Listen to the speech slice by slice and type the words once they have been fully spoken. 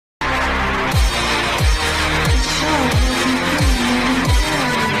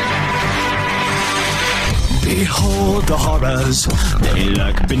the horrors. They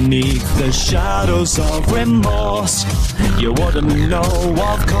lurk beneath the shadows of remorse. You wouldn't know,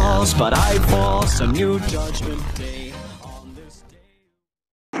 of course, but I force a new judgment day on this day.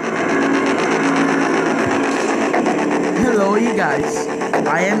 Hello you guys,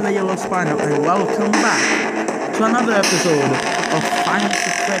 I am the Yellow Spino and welcome back to another episode of Five Nights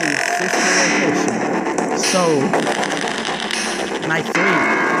at Freddy's Sister Location. So, night 3,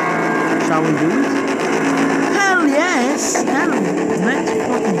 shall we do it? Hell yes! Hell, let's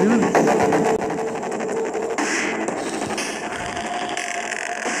fucking do this.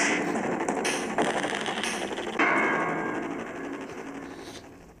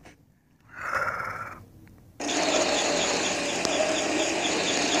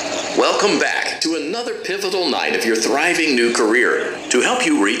 Welcome back to another pivotal night of your thriving new career. To help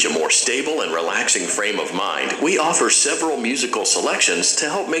you reach a more stable and relaxing frame of mind, we offer several musical selections to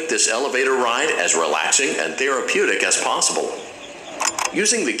help make this elevator ride as relaxing and therapeutic as possible.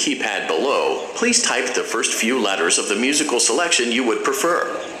 Using the keypad below, please type the first few letters of the musical selection you would prefer.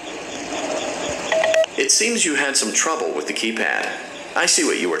 It seems you had some trouble with the keypad. I see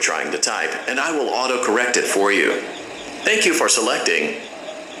what you were trying to type, and I will auto-correct it for you. Thank you for selecting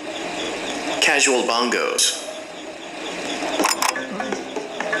Casual Bongos.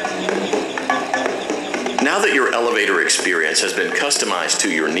 Now that your elevator experience has been customized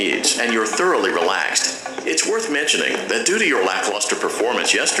to your needs and you're thoroughly relaxed, it's worth mentioning that due to your lackluster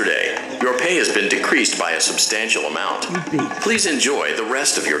performance yesterday, your pay has been decreased by a substantial amount. Please enjoy the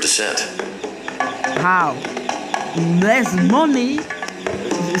rest of your descent. How? Less money?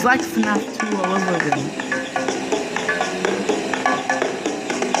 It's like FNAF 2 all over again.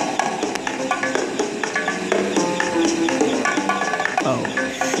 Oh,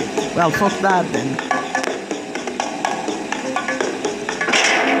 shit. Well, fuck that then.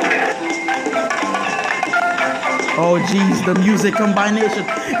 Oh, jeez, the music combination.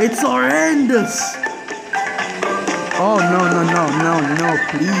 It's horrendous. Oh, no,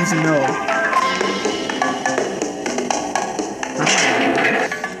 please, no.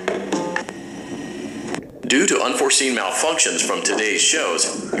 Due to unforeseen malfunctions from today's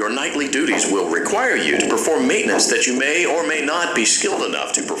shows, your nightly duties will require you to perform maintenance that you may or may not be skilled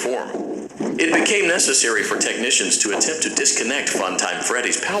enough to perform. It became necessary for technicians to attempt to disconnect Funtime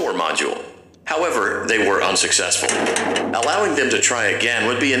Freddy's power module. However, they were unsuccessful. Allowing them to try again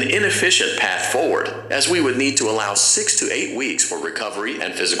would be an inefficient path forward, as we would need to allow 6 to 8 weeks for recovery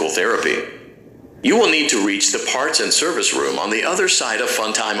and physical therapy. You will need to reach the parts and service room on the other side of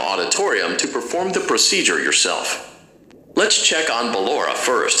Funtime Auditorium to perform the procedure yourself. Let's check on Ballora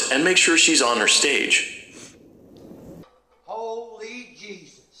first and make sure she's on her stage. Holy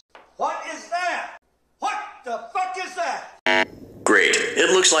Jesus. What is that? What the fuck is that? Great.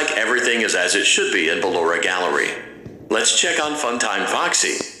 It looks like everything is as it should be in Ballora Gallery. Let's check on Funtime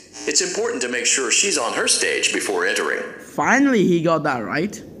Foxy. It's important to make sure she's on her stage before entering. Finally, he got that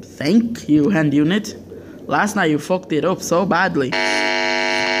right. Thank you, hand unit. Last night you fucked it up so badly.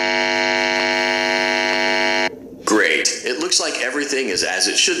 Great. It looks like everything is as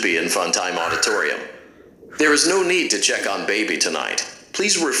it should be in Funtime Auditorium. There is no need to check on Baby tonight.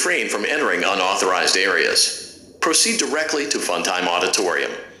 Please refrain from entering unauthorized areas. Proceed directly to Funtime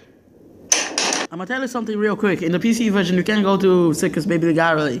Auditorium. I'm gonna tell you something real quick. In the PC version, you can go to Circus Baby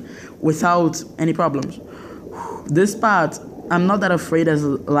Gallery without any problems. This part, I'm not that afraid as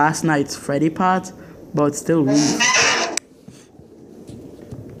last night's Freddy part, but still really.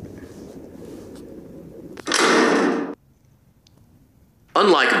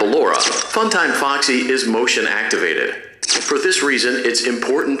 Unlike Ballora, Funtime Foxy is motion activated. For this reason, it's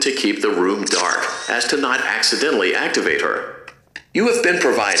important to keep the room dark, as to not accidentally activate her. You have been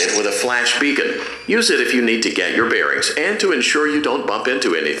provided with a flash beacon. Use it if you need to get your bearings and to ensure you don't bump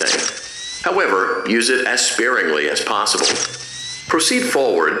into anything. However, use it as sparingly as possible. Proceed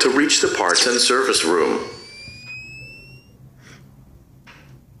forward to reach the parts and service room.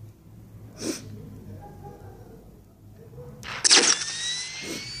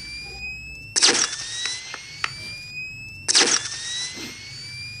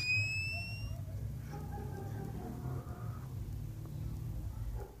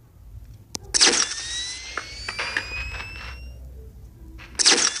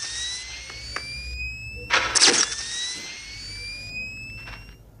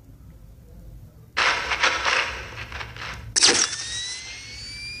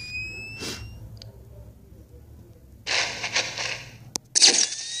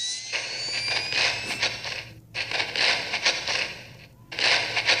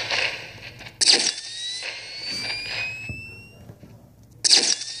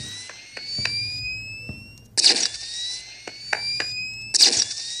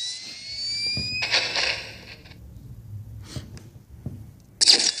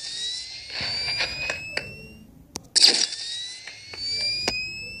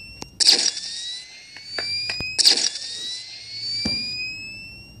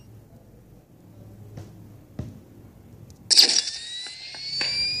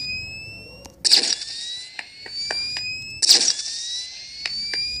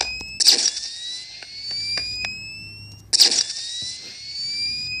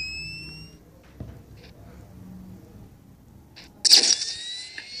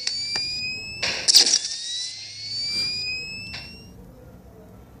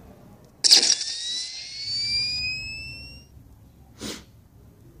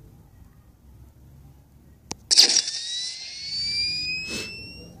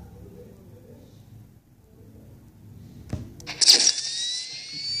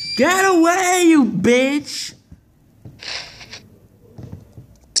 Get away, you bitch!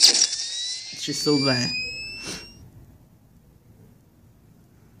 She's still there.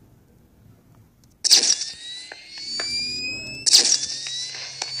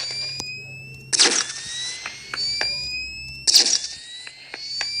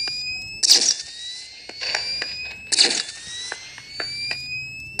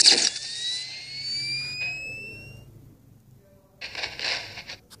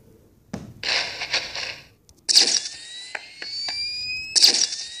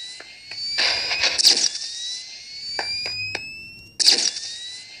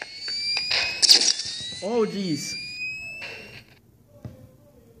 Oh, jeez.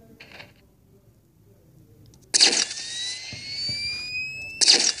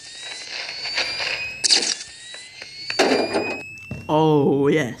 Oh,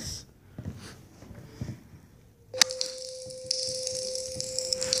 yes.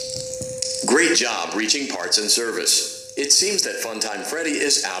 Great job reaching parts and service. It seems that Funtime Freddy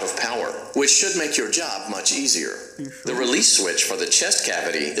is out of power, which should make your job much easier. The release switch for the chest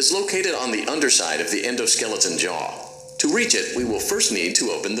cavity is located on the underside of the endoskeleton jaw. To reach it, we will first need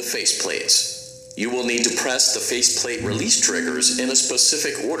to open the face plates. You will need to press the faceplate release triggers in a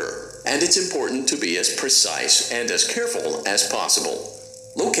specific order, and it's important to be as precise and as careful as possible.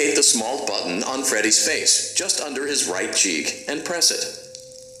 Locate the small button on Freddy's face, just under his right cheek, and press it.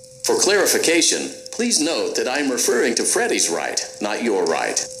 For clarification, please note that I'm referring to Freddy's right, not your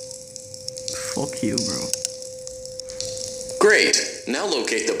right. Fuck you, bro. Great. Now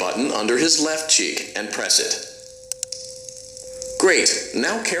locate the button under his left cheek and press it. Great.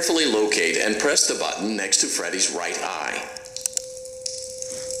 Now carefully locate and press the button next to Freddy's right eye.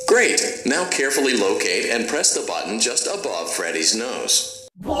 Great. Now carefully locate and press the button just above Freddy's nose.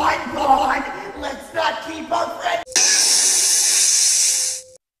 Boy, let's not keep our friend.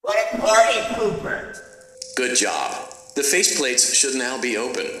 What a party pooper! Good job. The faceplates should now be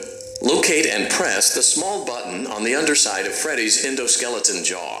open. Locate and press the small button on the underside of Freddy's endoskeleton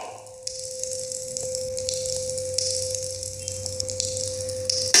jaw.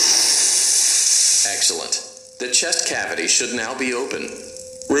 Excellent. The chest cavity should now be open.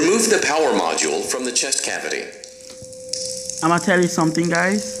 Remove the power module from the chest cavity. I'm gonna tell you something,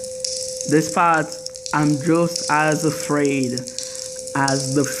 guys. This part, I'm just as afraid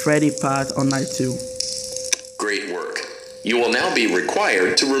as the Freddy part on night 2. Great work. You will now be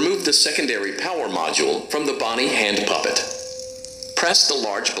required to remove the secondary power module from the Bonnie hand puppet. Press the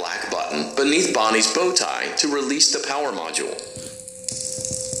large black button beneath Bonnie's bow tie to release the power module.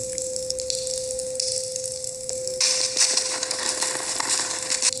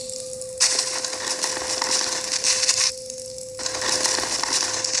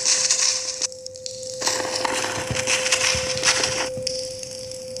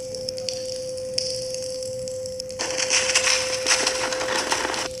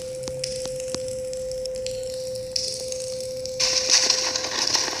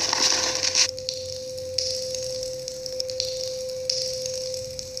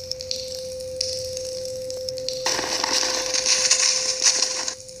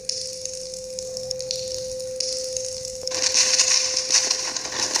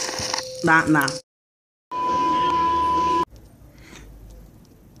 Nah.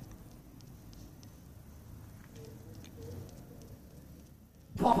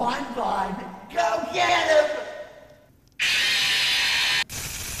 Bon, go get him!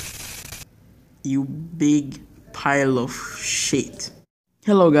 You big pile of shit.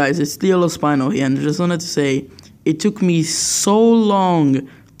 Hello guys, it's the Yellow Spino here, and I just wanted to say it took me so long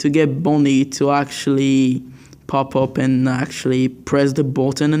to get Bonnie to actually pop up and actually press the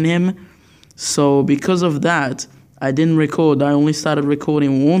button on him. So because of that, I didn't record. I only started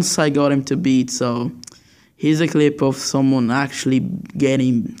recording once I got him to beat. So here's a clip of someone actually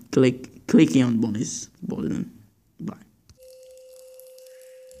clicking on Bonnie's button. Bye.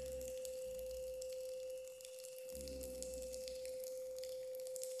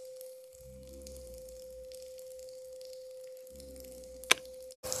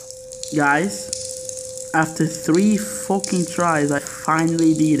 Guys, after 3 fucking tries, I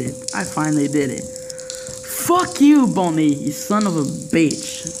finally did it. Fuck you, Bonnie, you son of a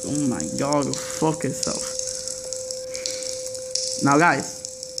bitch. Oh my god, go fuck yourself. Now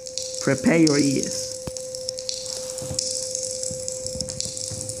guys, prepare your ears.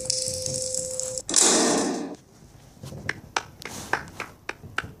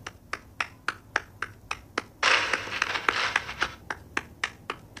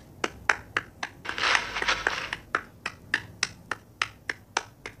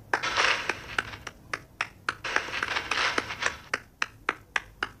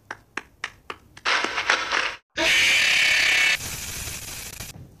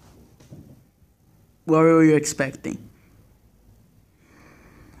 What were you expecting?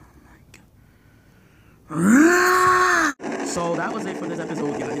 So that was it for this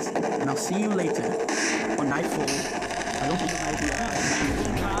episode, guys. And I'll see you later on night 4. I don't think it might be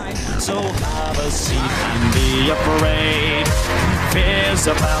a So have a seat and be afraid. Fear's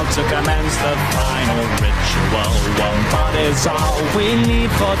about to commence the final ritual. One body's all we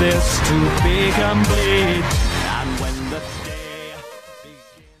need for this to be complete.